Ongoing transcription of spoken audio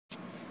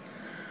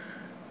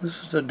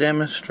This is a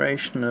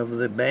demonstration of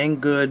the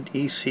Banggood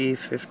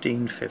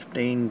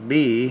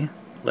EC1515B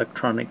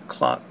electronic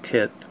clock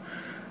kit.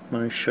 I'm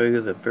going to show you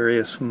the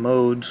various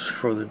modes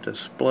for the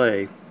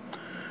display.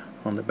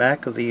 On the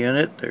back of the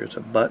unit there's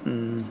a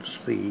button,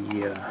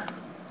 the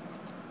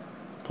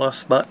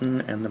plus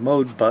button and the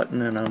mode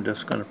button, and I'm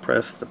just going to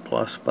press the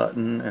plus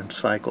button and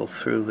cycle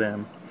through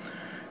them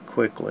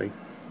quickly.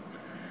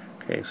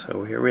 Okay,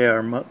 so here we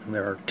are.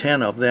 There are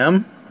 10 of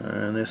them,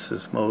 and this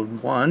is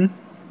mode 1.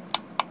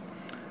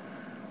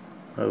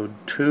 Mode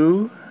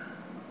 2,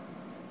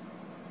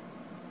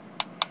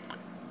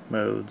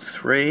 Mode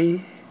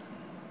 3,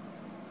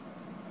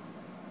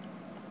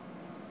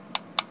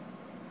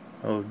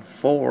 Mode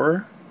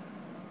 4,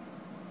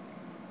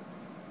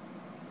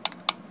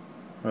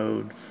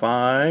 Mode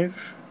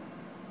 5,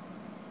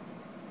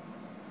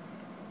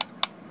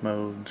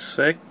 Mode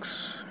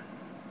 6,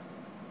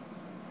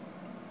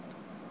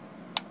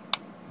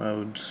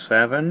 Mode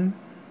 7,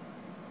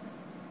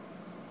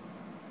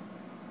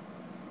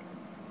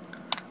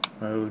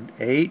 Mode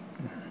 8,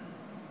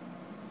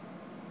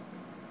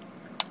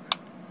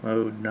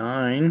 Mode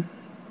 9,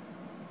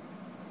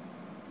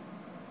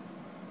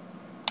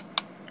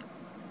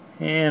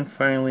 and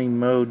finally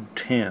Mode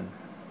 10.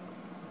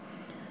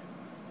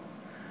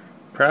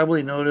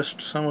 Probably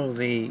noticed some of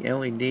the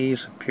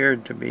LEDs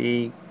appeared to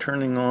be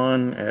turning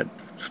on at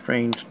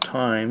strange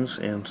times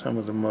in some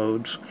of the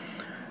modes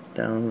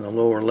down in the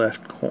lower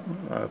left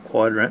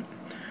quadrant,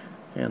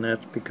 and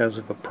that's because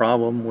of a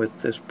problem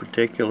with this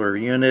particular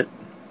unit.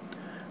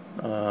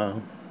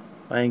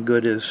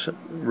 Banggood is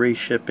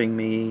reshipping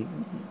me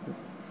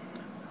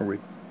a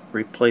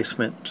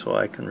replacement so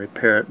I can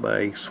repair it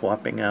by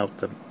swapping out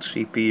the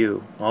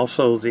CPU.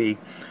 Also, the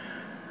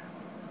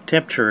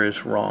temperature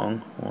is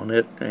wrong on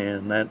it,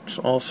 and that's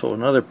also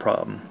another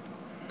problem.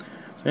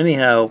 So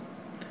anyhow,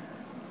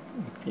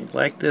 if you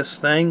like this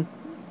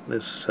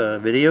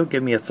video,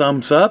 give me a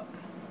thumbs up,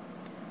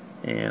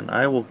 and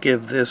I will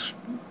give this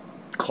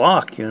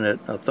clock unit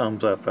a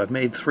thumbs up. I've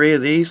made 3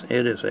 of these.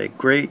 It is a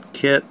great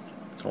kit.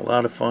 It's a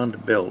lot of fun to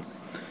build.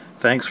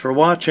 Thanks for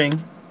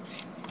watching.